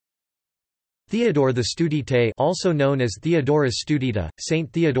Theodore the Studite, also known as Theodorus Studita,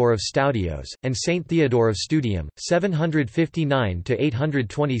 Saint Theodore of Staudios, and Saint Theodore of Studium,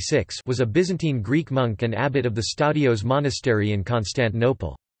 759–826, was a Byzantine Greek monk and abbot of the Staudios monastery in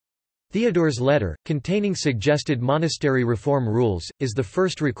Constantinople. Theodore's letter, containing suggested monastery reform rules, is the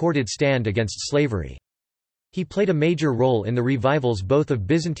first recorded stand against slavery. He played a major role in the revivals both of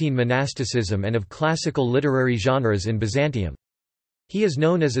Byzantine monasticism and of classical literary genres in Byzantium. He is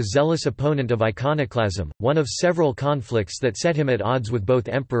known as a zealous opponent of iconoclasm, one of several conflicts that set him at odds with both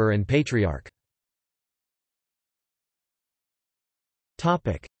emperor and patriarch.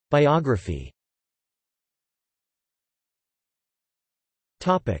 Biography.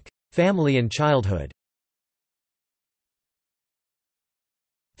 Family and childhood.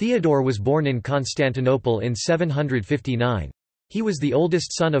 Theodore was born in Constantinople in 759. He was the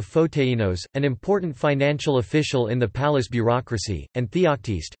oldest son of Photeinos, an important financial official in the palace bureaucracy, and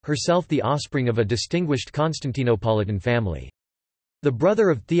Theoctiste, herself the offspring of a distinguished Constantinopolitan family. The brother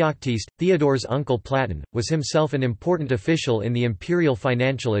of Theoctiste, Theodore's uncle Platon, was himself an important official in the imperial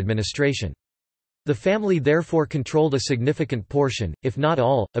financial administration. The family therefore controlled a significant portion, if not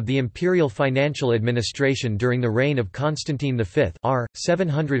all, of the imperial financial administration during the reign of Constantine V r.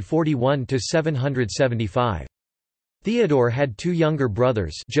 741–775. Theodore had two younger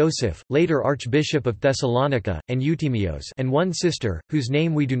brothers, Joseph, later Archbishop of Thessalonica, and Euthymios, and one sister, whose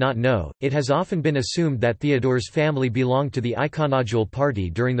name we do not know. It has often been assumed that Theodore's family belonged to the iconodule party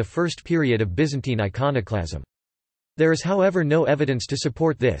during the first period of Byzantine iconoclasm. There is however no evidence to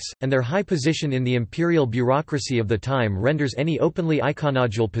support this, and their high position in the imperial bureaucracy of the time renders any openly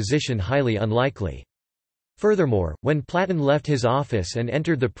iconodule position highly unlikely. Furthermore, when Platon left his office and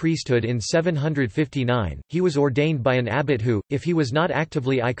entered the priesthood in 759, he was ordained by an abbot who, if he was not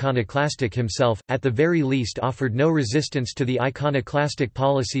actively iconoclastic himself, at the very least offered no resistance to the iconoclastic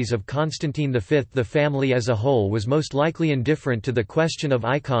policies of Constantine V. The family as a whole was most likely indifferent to the question of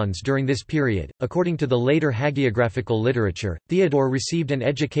icons during this period. According to the later hagiographical literature, Theodore received an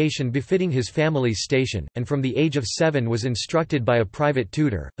education befitting his family's station, and from the age of 7 was instructed by a private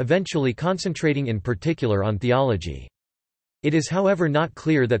tutor, eventually concentrating in particular on theology. It is however not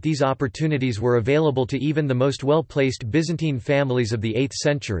clear that these opportunities were available to even the most well-placed Byzantine families of the 8th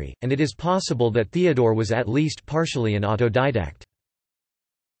century, and it is possible that Theodore was at least partially an autodidact.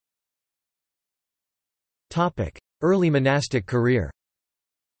 Early monastic career.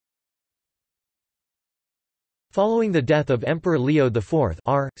 Following the death of Emperor Leo IV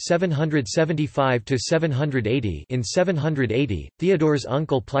r. 775–780 in 780, Theodore's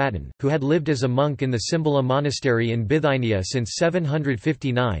uncle Platon, who had lived as a monk in the Cymbala monastery in Bithynia since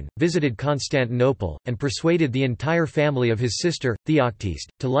 759, visited Constantinople, and persuaded the entire family of his sister, Theoctiste,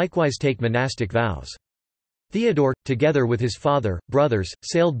 to likewise take monastic vows. Theodore, together with his father, brothers,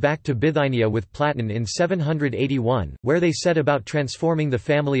 sailed back to Bithynia with Platon in 781, where they set about transforming the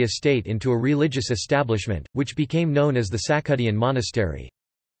family estate into a religious establishment, which became known as the Sacudian monastery.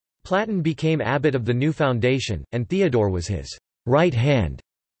 Platon became abbot of the new foundation, and Theodore was his right hand.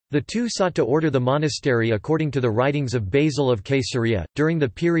 The two sought to order the monastery according to the writings of Basil of Caesarea. During the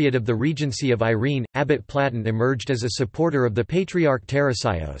period of the regency of Irene, Abbot Platon emerged as a supporter of the Patriarch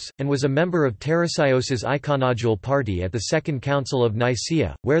Tarasios, and was a member of Tarasios's iconodule party at the Second Council of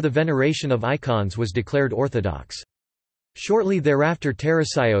Nicaea, where the veneration of icons was declared orthodox. Shortly thereafter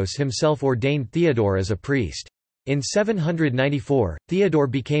Tarasios himself ordained Theodore as a priest. In 794, Theodore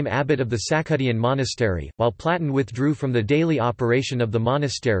became abbot of the Sacudian monastery, while Platon withdrew from the daily operation of the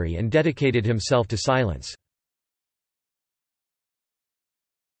monastery and dedicated himself to silence.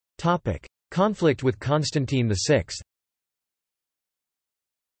 Conflict with Constantine VI.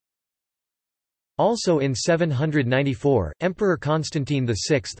 Also in 794, Emperor Constantine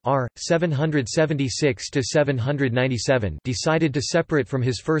VI r. 776–797 decided to separate from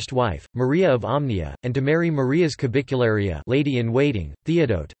his first wife, Maria of Omnia, and to marry Maria's Capicularia, lady-in-waiting,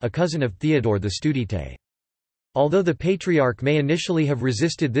 Theodote, a cousin of Theodore the Studite. Although the Patriarch may initially have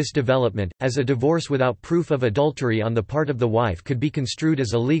resisted this development, as a divorce without proof of adultery on the part of the wife could be construed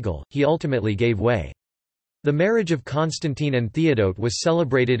as illegal, he ultimately gave way. The marriage of Constantine and Theodote was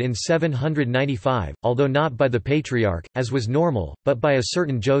celebrated in 795, although not by the Patriarch, as was normal, but by a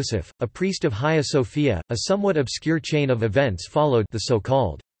certain Joseph, a priest of Hagia Sophia. A somewhat obscure chain of events followed, the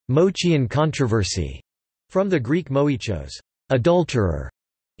so-called Mochian controversy, from the Greek moichos, adulterer,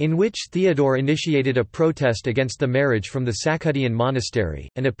 in which Theodore initiated a protest against the marriage from the Sacudian monastery,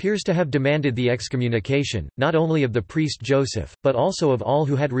 and appears to have demanded the excommunication, not only of the priest Joseph, but also of all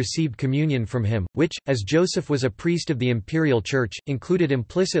who had received communion from him, which, as Joseph was a priest of the imperial church, included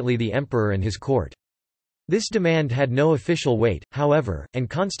implicitly the emperor and his court. This demand had no official weight, however, and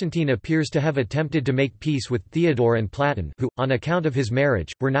Constantine appears to have attempted to make peace with Theodore and Platon who, on account of his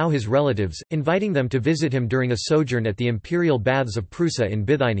marriage, were now his relatives, inviting them to visit him during a sojourn at the imperial baths of Prusa in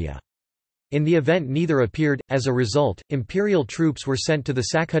Bithynia. In the event neither appeared. As a result, imperial troops were sent to the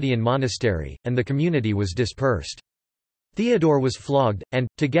Sacudian monastery, and the community was dispersed. Theodore was flogged, and,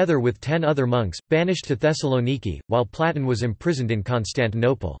 together with 10 other monks, banished to Thessaloniki, while Platon was imprisoned in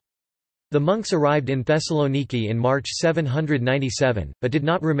Constantinople. The monks arrived in Thessaloniki in March 797, but did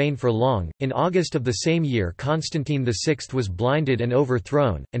not remain for long. In August of the same year, Constantine VI was blinded and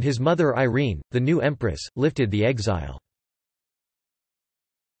overthrown, and his mother Irene, the new empress, lifted the exile.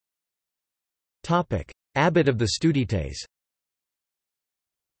 Abbot of the Studites.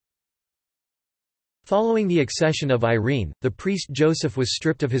 Following the accession of Irene, the priest Joseph was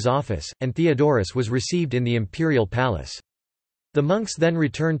stripped of his office, and Theodorus was received in the imperial palace. The monks then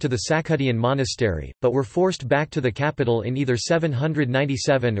returned to the Sacudian monastery, but were forced back to the capital in either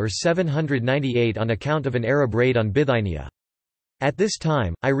 797 or 798 on account of an Arab raid on Bithynia. At this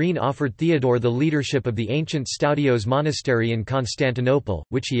time, Irene offered Theodore the leadership of the ancient Staudios monastery in Constantinople,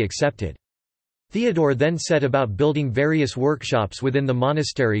 which he accepted. Theodore then set about building various workshops within the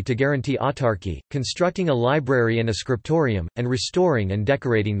monastery to guarantee autarky, constructing a library and a scriptorium, and restoring and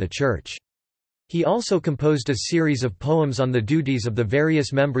decorating the church. He also composed a series of poems on the duties of the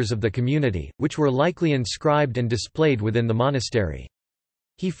various members of the community, which were likely inscribed and displayed within the monastery.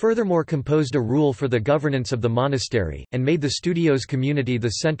 He furthermore composed a rule for the governance of the monastery, and made the Studios community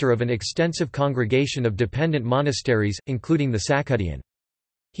the center of an extensive congregation of dependent monasteries, including the Sacudian.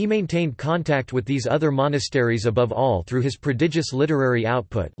 He maintained contact with these other monasteries above all through his prodigious literary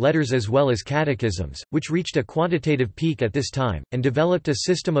output, letters as well as catechisms, which reached a quantitative peak at this time, and developed a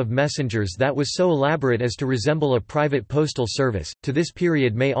system of messengers that was so elaborate as to resemble a private postal service. To this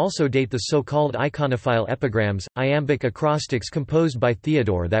period may also date the so-called iconophile epigrams, iambic acrostics composed by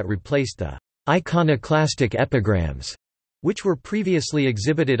Theodore that replaced the iconoclastic epigrams, which were previously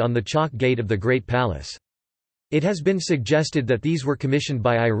exhibited on the chalk gate of the Great Palace. It has been suggested that these were commissioned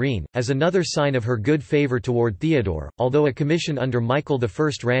by Irene, as another sign of her good favour toward Theodore, although a commission under Michael I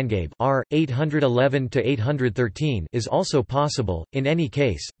Rangabe r. 811–813 is also possible. In any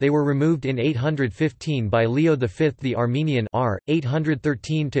case, they were removed in 815 by Leo V the Armenian r.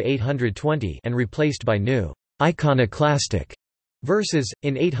 813–820 and replaced by new iconoclastic verses.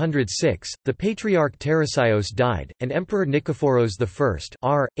 In 806, the Patriarch Tarasios died, and Emperor Nikephoros I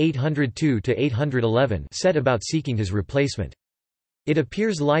r. 802–811 set about seeking his replacement. It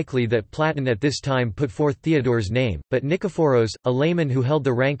appears likely that Platon at this time put forth Theodore's name, but Nikephoros, a layman who held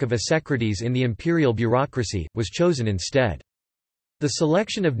the rank of Asecrates in the imperial bureaucracy, was chosen instead. The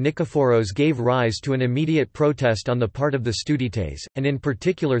selection of Nikephoros gave rise to an immediate protest on the part of the Studites, and in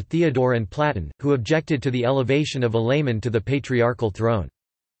particular Theodore and Platon, who objected to the elevation of a layman to the patriarchal throne.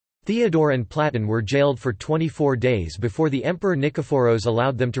 Theodore and Platon were jailed for 24 days before the Emperor Nikephoros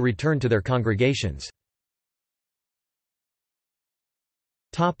allowed them to return to their congregations.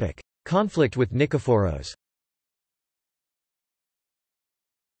 Conflict with Nikephoros.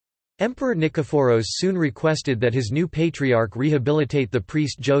 Emperor Nikephoros soon requested that his new patriarch rehabilitate the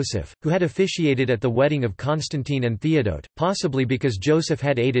priest Joseph, who had officiated at the wedding of Constantine and Theodote, possibly because Joseph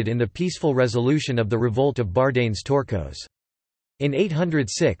had aided in the peaceful resolution of the revolt of Bardanes Torkos. In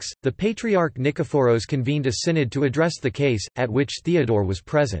 806, the patriarch Nikephoros convened a synod to address the case, at which Theodore was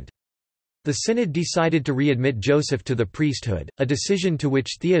present. The synod decided to readmit Joseph to the priesthood, a decision to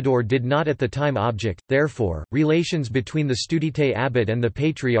which Theodore did not at the time object. Therefore, relations between the Studite abbot and the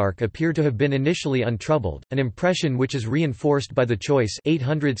patriarch appear to have been initially untroubled, an impression which is reinforced by the choice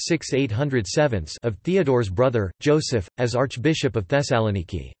 806–807 of Theodore's brother, Joseph, as Archbishop of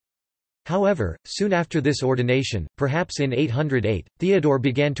Thessaloniki. However, soon after this ordination, perhaps in 808, Theodore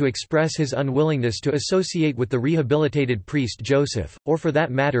began to express his unwillingness to associate with the rehabilitated priest Joseph, or for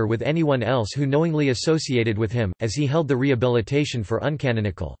that matter with anyone else who knowingly associated with him, as he held the rehabilitation for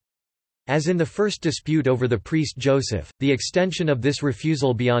uncanonical. As in the first dispute over the priest Joseph, the extension of this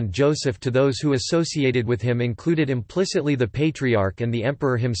refusal beyond Joseph to those who associated with him included implicitly the patriarch and the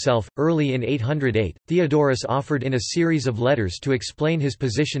emperor himself. Early in 808, Theodorus offered in a series of letters to explain his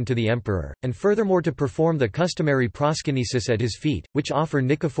position to the emperor, and furthermore to perform the customary proskynesis at his feet, which offer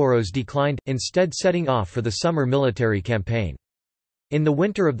Nikephoros declined, instead setting off for the summer military campaign. In the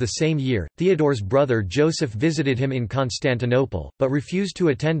winter of the same year, Theodore's brother Joseph visited him in Constantinople, but refused to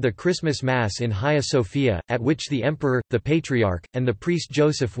attend the Christmas Mass in Hagia Sophia, at which the emperor, the patriarch, and the priest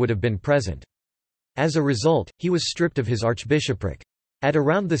Joseph would have been present. As a result, he was stripped of his archbishopric. At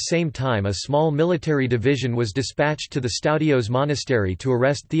around the same time a small military division was dispatched to the Staudios monastery to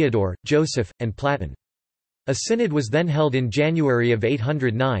arrest Theodore, Joseph, and Platon. A synod was then held in January of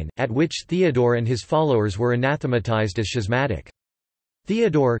 809, at which Theodore and his followers were anathematized as schismatic.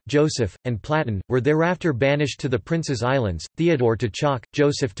 Theodore, Joseph, and Platon, were thereafter banished to the Prince's Islands, Theodore to Chalk,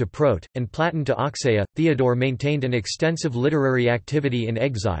 Joseph to Prote, and Platon to Oxaea. Theodore maintained an extensive literary activity in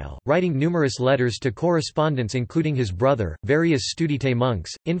exile, writing numerous letters to correspondents including his brother, various Studite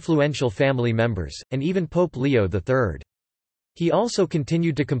monks, influential family members, and even Pope Leo III. He also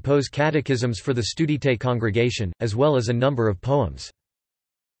continued to compose catechisms for the Studite congregation, as well as a number of poems.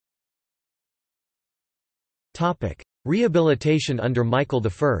 Rehabilitation under Michael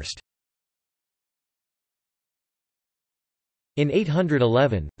I. In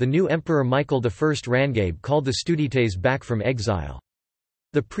 811, the new Emperor Michael I Rangabe called the Studites back from exile.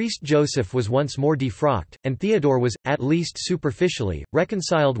 The priest Joseph was once more defrocked, and Theodore was, at least superficially,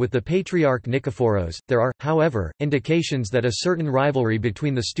 reconciled with the Patriarch Nikephoros. There are, however, indications that a certain rivalry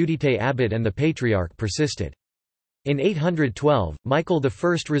between the Studite abbot and the Patriarch persisted. In 812, Michael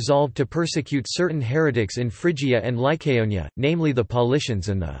I resolved to persecute certain heretics in Phrygia and Lycaonia, namely the Paulicians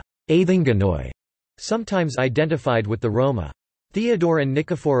and the Aethinganoi, sometimes identified with the Roma. Theodore and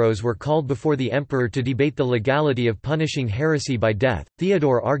Nikephoros were called before the emperor to debate the legality of punishing heresy by death,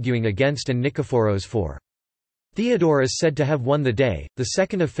 Theodore arguing against and Nikephoros for. Theodore is said to have won the day. The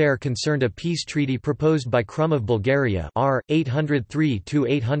second affair concerned a peace treaty proposed by Crum of Bulgaria r.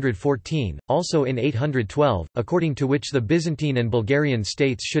 803–814, also in 812, according to which the Byzantine and Bulgarian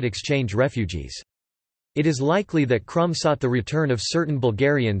states should exchange refugees. It is likely that Crum sought the return of certain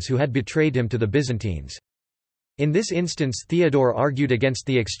Bulgarians who had betrayed him to the Byzantines. In this instance Theodore argued against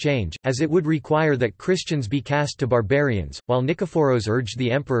the exchange, as it would require that Christians be cast to barbarians, while Nikephoros urged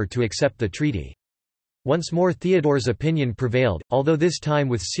the emperor to accept the treaty. Once more Theodore's opinion prevailed, although this time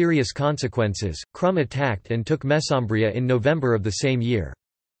with serious consequences. Crum attacked and took Mesembria in November of the same year.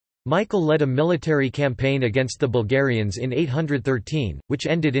 Michael led a military campaign against the Bulgarians in 813, which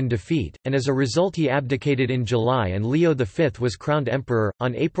ended in defeat, and as a result he abdicated in July and Leo V was crowned emperor.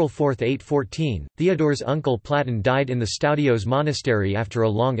 On April 4, 814, Theodore's uncle Platon died in the Staudios monastery after a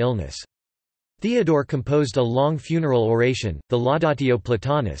long illness. Theodore composed a long funeral oration, the Laudatio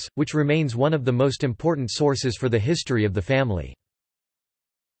Platonis, which remains one of the most important sources for the history of the family.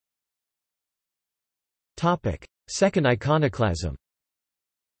 Second iconoclasm.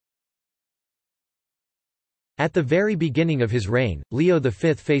 At the very beginning of his reign, Leo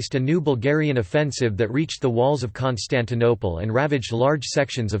V faced a new Bulgarian offensive that reached the walls of Constantinople and ravaged large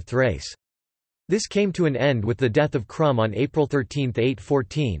sections of Thrace. This came to an end with the death of Crum on April 13,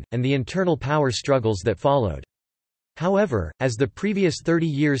 814, and the internal power struggles that followed. However, as the previous 30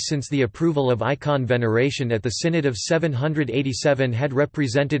 years since the approval of icon veneration at the Synod of 787 had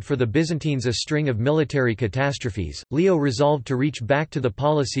represented for the Byzantines a string of military catastrophes, Leo resolved to reach back to the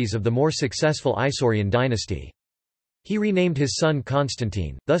policies of the more successful Isaurian dynasty. He renamed his son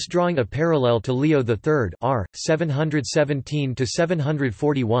Constantine, thus drawing a parallel to Leo III r.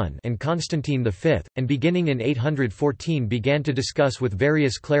 717–741 and Constantine V, and beginning in 814 began to discuss with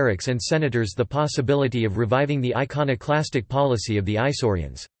various clerics and senators the possibility of reviving the iconoclastic policy of the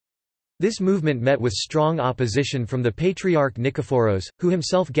Isaurians. This movement met with strong opposition from the Patriarch Nikephoros, who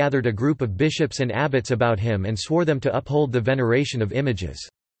himself gathered a group of bishops and abbots about him and swore them to uphold the veneration of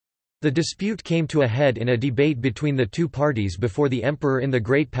images. The dispute came to a head in a debate between the two parties before the emperor in the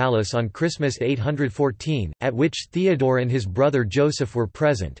Great Palace on Christmas 814, at which Theodore and his brother Joseph were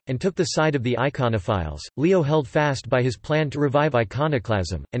present, and took the side of the iconophiles. Leo held fast by his plan to revive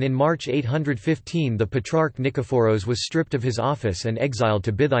iconoclasm, and in March 815 the Patriarch Nikephoros was stripped of his office and exiled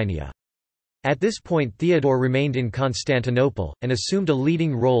to Bithynia. At this point Theodore remained in Constantinople, and assumed a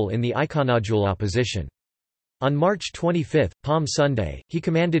leading role in the iconodule opposition. On March 25, Palm Sunday, he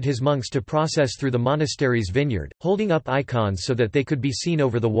commanded his monks to process through the monastery's vineyard, holding up icons so that they could be seen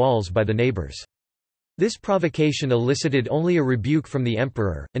over the walls by the neighbors. This provocation elicited only a rebuke from the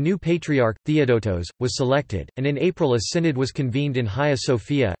emperor. A new patriarch, Theodotos, was selected, and in April a synod was convened in Hagia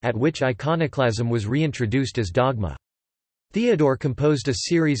Sophia, at which iconoclasm was reintroduced as dogma. Theodore composed a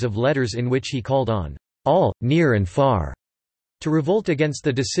series of letters in which he called on all, near and far, to revolt against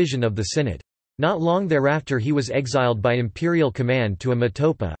the decision of the synod. Not long thereafter he was exiled by imperial command to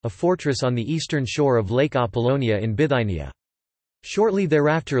Amatopa, a fortress on the eastern shore of Lake Apollonia in Bithynia. Shortly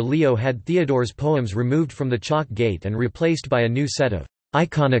thereafter Leo had Theodore's poems removed from the Chalk Gate and replaced by a new set of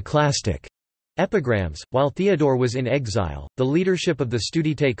iconoclastic epigrams. While Theodore was in exile, the leadership of the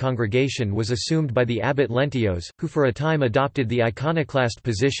Studite congregation was assumed by the abbot Lentios, who for a time adopted the iconoclast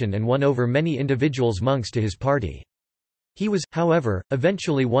position and won over many individuals monks to his party. He was, however,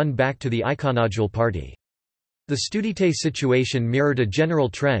 eventually won back to the iconodule party. The Studite situation mirrored a general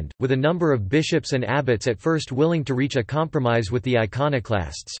trend, with a number of bishops and abbots at first willing to reach a compromise with the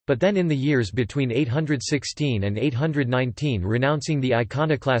iconoclasts, but then in the years between 816 and 819 renouncing the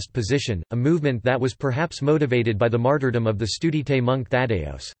iconoclast position, a movement that was perhaps motivated by the martyrdom of the Studite monk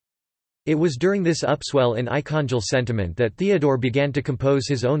Thaddeus. It was during this upswell in icongel sentiment that Theodore began to compose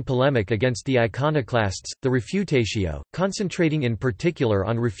his own polemic against the iconoclasts, the Refutatio, concentrating in particular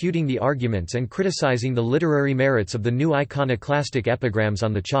on refuting the arguments and criticizing the literary merits of the new iconoclastic epigrams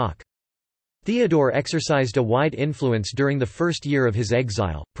on the chalk. Theodore exercised a wide influence during the first year of his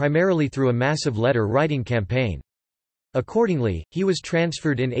exile, primarily through a massive letter-writing campaign. Accordingly, he was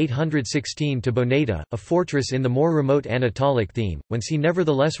transferred in 816 to Boneda, a fortress in the more remote Anatolic theme, whence he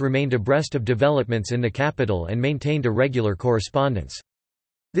nevertheless remained abreast of developments in the capital and maintained a regular correspondence.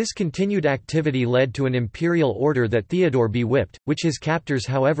 This continued activity led to an imperial order that Theodore be whipped, which his captors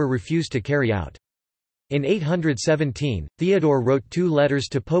however refused to carry out. In 817, Theodore wrote 2 letters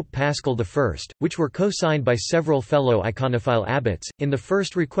to Pope Paschal I, which were co-signed by several fellow iconophile abbots, in the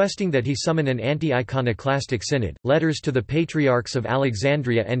first requesting that he summon an anti-iconoclastic synod. Letters to the patriarchs of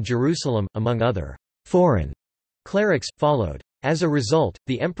Alexandria and Jerusalem, among other foreign clerics, followed. As a result,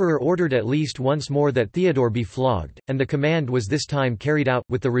 the emperor ordered at least once more that Theodore be flogged, and the command was this time carried out,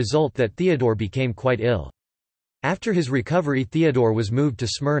 with the result that Theodore became quite ill. After his recovery, Theodore was moved to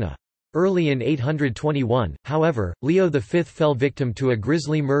Smyrna. Early in 821, however, Leo V fell victim to a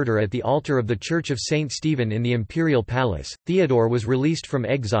grisly murder at the altar of the Church of St. Stephen in the imperial palace. Theodore was released from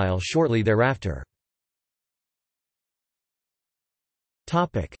exile shortly thereafter.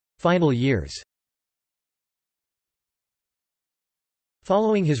 Final years.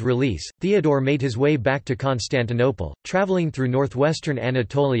 Following his release, Theodore made his way back to Constantinople, traveling through northwestern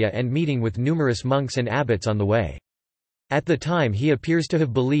Anatolia and meeting with numerous monks and abbots on the way. At the time he appears to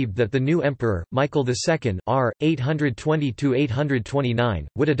have believed that the new emperor, Michael II r. 820–829,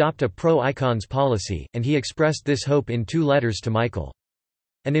 would adopt a pro-icons policy, and he expressed this hope in 2 letters to Michael.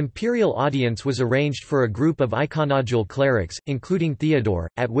 An imperial audience was arranged for a group of iconodule clerics, including Theodore,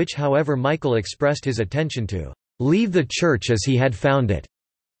 at which however Michael expressed his intention to leave the church as he had found it.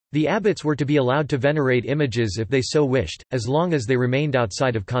 The abbots were to be allowed to venerate images if they so wished, as long as they remained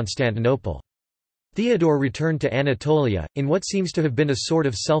outside of Constantinople. Theodore returned to Anatolia, in what seems to have been a sort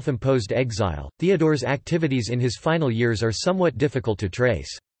of self-imposed exile. Theodore's activities in his final years are somewhat difficult to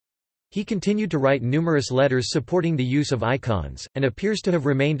trace. He continued to write numerous letters supporting the use of icons, and appears to have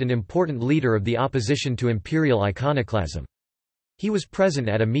remained an important leader of the opposition to imperial iconoclasm. He was present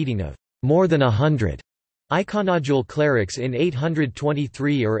at a meeting of more than 100 iconodule clerics in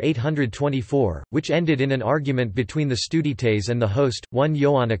 823 or 824, which ended in an argument between the Studites and the host, one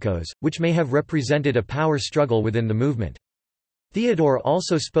Ioannikos, which may have represented a power struggle within the movement. Theodore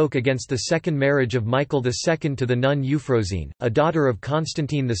also spoke against the second marriage of Michael II to the nun Euphrosyne, a daughter of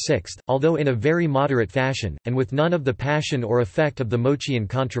Constantine VI, although in a very moderate fashion, and with none of the passion or effect of the Mochian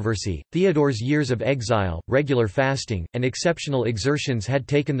controversy. Theodore's years of exile, regular fasting, and exceptional exertions had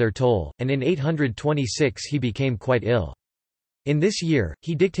taken their toll, and in 826 he became quite ill. In this year,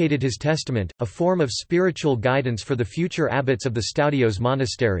 he dictated his testament, a form of spiritual guidance for the future abbots of the Staudios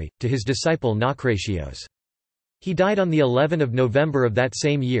monastery, to his disciple Naucratios. He died on the 11th of November of that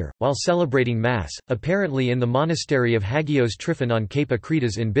same year, while celebrating Mass, apparently in the monastery of Hagios Tryphon on Cape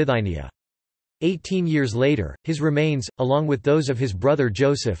Akritas in Bithynia. 18 years later, his remains, along with those of his brother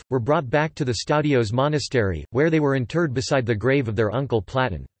Joseph, were brought back to the Staudios monastery, where they were interred beside the grave of their uncle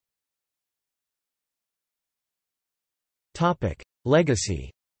Platon. Legacy.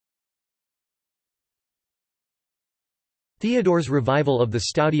 Theodore's revival of the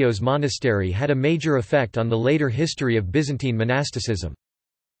Staudios monastery had a major effect on the later history of Byzantine monasticism.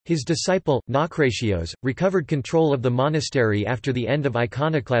 His disciple, Naucratios, recovered control of the monastery after the end of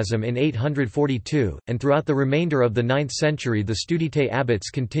iconoclasm in 842, and throughout the remainder of the 9th century the Studite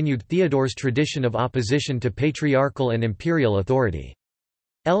abbots continued Theodore's tradition of opposition to patriarchal and imperial authority.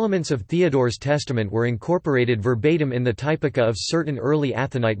 Elements of Theodore's testament were incorporated verbatim in the typica of certain early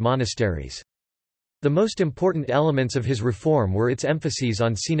Athonite monasteries. The most important elements of his reform were its emphases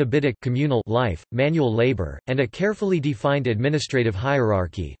on cenobitic communal life, manual labor, and a carefully defined administrative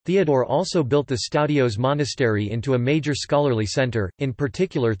hierarchy. Theodore also built the Staudios monastery into a major scholarly center, in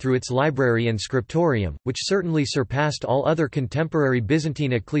particular through its library and scriptorium, which certainly surpassed all other contemporary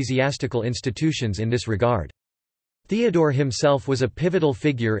Byzantine ecclesiastical institutions in this regard. Theodore himself was a pivotal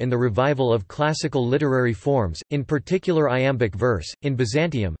figure in the revival of classical literary forms, in particular iambic verse, in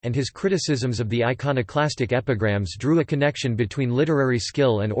Byzantium, and his criticisms of the iconoclastic epigrams drew a connection between literary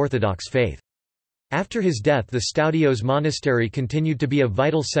skill and Orthodox faith. After his death, the Stoudios monastery continued to be a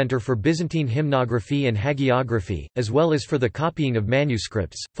vital center for Byzantine hymnography and hagiography, as well as for the copying of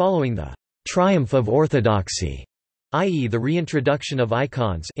manuscripts. Following the triumph of orthodoxy, i.e. the reintroduction of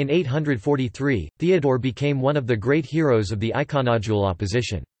icons, in 843, Theodore became one of the great heroes of the iconodule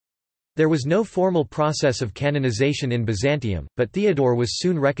opposition. There was no formal process of canonization in Byzantium, but Theodore was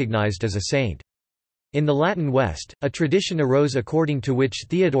soon recognized as a saint. In the Latin West, a tradition arose according to which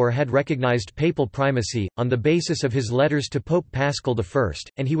Theodore had recognized papal primacy, on the basis of his letters to Pope Paschal I,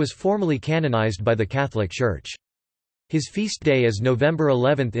 and he was formally canonized by the Catholic Church. His feast day is November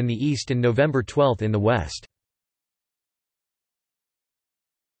 11 in the East and November 12 in the West.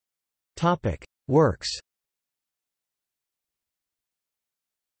 Works.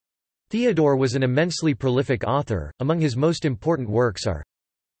 Theodore was an immensely prolific author. Among his most important works are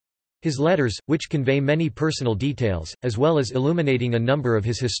his letters, which convey many personal details, as well as illuminating a number of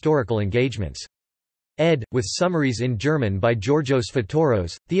his historical engagements. Ed. With summaries in German by Georgios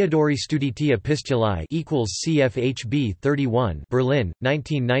Fatoros, Theodori Studiti Epistulae =CFHB 31, Berlin,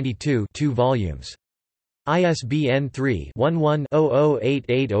 1992, 2 volumes. ISBN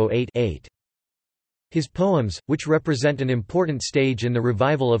 3-11-008808-8. His poems, which represent an important stage in the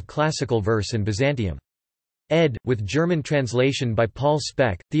revival of classical verse in Byzantium. Ed. With German translation by Paul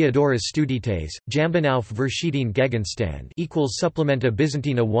Speck, Theodorus Studites, Jambenauf Verschiedene Gegenstand =Supplementa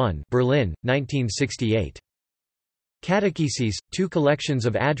Byzantina 1, Berlin, 1968. Catecheses, 2 collections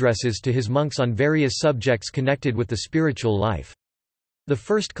of addresses to his monks on various subjects connected with the spiritual life. The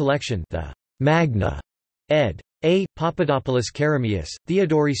first collection, the Magna, ed. A. Papadopoulos Karamius,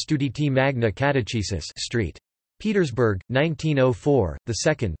 Theodori Studiti Magna Catechesis St. Petersburg, 1904, the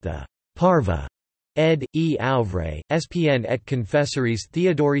second, the Parva, ed. E. Auvray, SPN et Confessories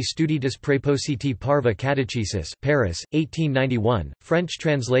Theodori Studitis Prepositi Parva Catechesis Paris, 1891, French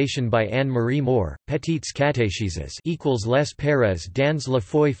translation by Anne-Marie Moore, Petites Catécheses Les Pères dans la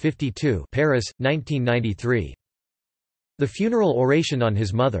Foi 52 Paris, 1993. The Funeral Oration on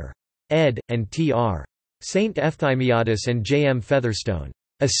His Mother. Ed. and Tr. Saint Efthymiadis and J. M. Featherstone.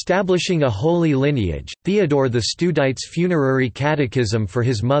 Establishing a Holy Lineage, Theodore the Studite's Funerary Catechism for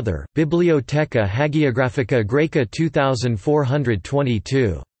His Mother, Bibliotheca Hagiographica Graeca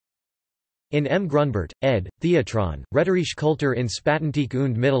 2422. In M. Grunbert, ed., Theatron, Rhetorische Kultur in Spatentik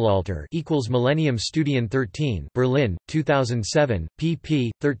und Mittelalter Millennium Studien 13 Berlin, 2007,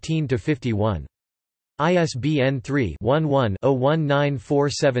 pp. 13–51. ISBN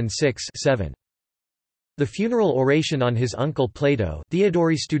 3-11-019476-7. The Funeral Oration on his uncle Plato,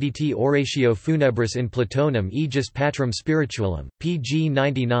 Theodori Studiti Oratio Funebris in Platonum Aegis Patrum Spiritualum, pg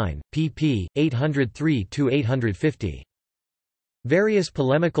 99, pp. 803–850. Various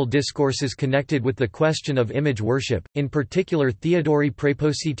polemical discourses connected with the question of image worship, in particular Theodori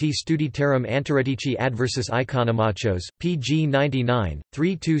Prepositi Studiterum Antiretici Adversus Iconomachos, pg 99,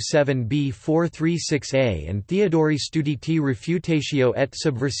 327b-436a and Theodori Studiti Refutatio et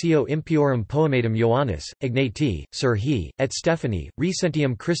Subversio Impiorum Poematum Ioannis, Ignati, Sirhi, et Stephani,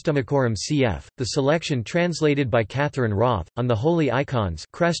 Recentium Christomachorum cf., the selection translated by Catherine Roth, on the Holy Icons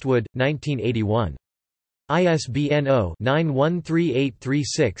Crestwood, 1981. ISBN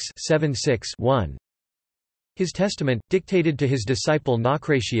 0-913836-76-1. His testament, dictated to his disciple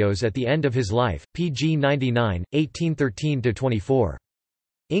Nacratios at the end of his life, pg 99, 1813–24.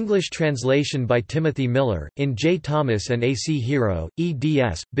 English translation by Timothy Miller, in J. Thomas and A. C. Hero,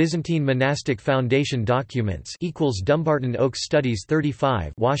 eds. Byzantine Monastic Foundation Documents Dumbarton Oaks Studies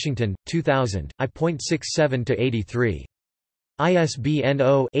 35 Washington, 2000, I.67–83. ISBN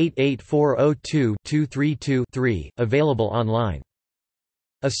 0-88402-232-3, available online.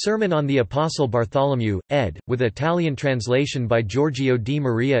 A Sermon on the Apostle Bartholomew, ed., with Italian translation by Giorgio di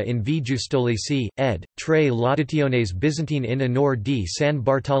Maria in V. Giustolici, ed., Tre Laudationes Byzantine in onore di San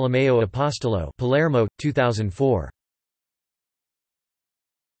Bartolomeo Apostolo Palermo, 2004.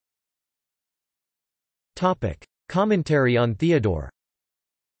 Commentary on Theodore.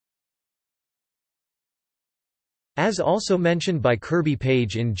 As also mentioned by Kirby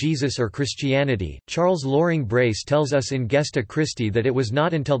Page in Jesus or Christianity, Charles Loring Brace tells us in Gesta Christi that it was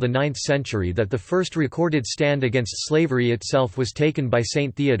not until the 9th century that the first recorded stand against slavery itself was taken by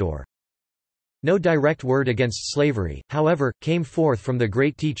Saint Theodore. No direct word against slavery, however, came forth from the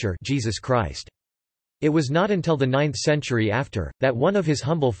great teacher Jesus Christ. It was not until the 9th century after, that one of his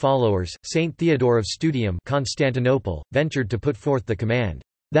humble followers, Saint Theodore of Studium Constantinople, ventured to put forth the command,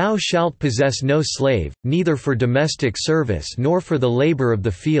 "Thou shalt possess no slave, neither for domestic service nor for the labor of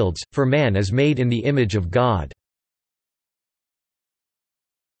the fields, for man is made in the image of God."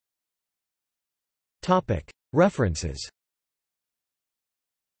 References.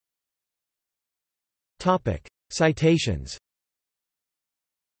 Citations.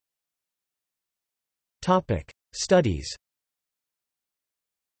 Studies.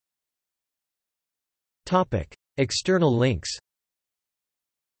 External links.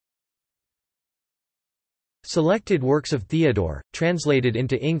 Selected works of Theodore, translated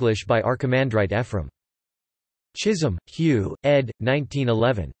into English by Archimandrite Ephraim. Chisholm, Hugh, ed.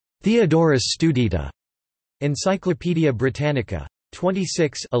 1911. Theodorus Studite. Encyclopædia Britannica.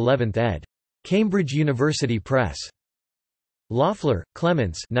 26 11th ed. Cambridge University Press. Loeffler,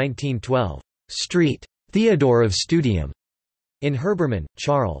 Clements 1912. Street. Theodore of Studium. In Herbermann,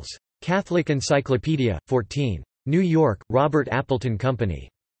 Charles. Catholic Encyclopedia, 14. New York, Robert Appleton Company.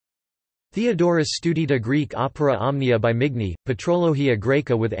 Theodorus Studita Greek Opera Omnia by Migni, Patrologia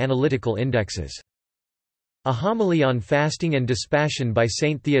Graeca with analytical indexes. A homily on fasting and dispassion by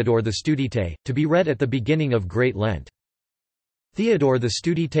Saint Theodore the Studite, to be read at the beginning of Great Lent. Theodore the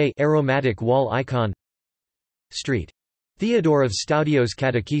Studite aromatic wall icon. Street. Theodore of Staudio's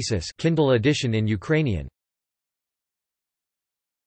Catechesis Kindle edition in Ukrainian.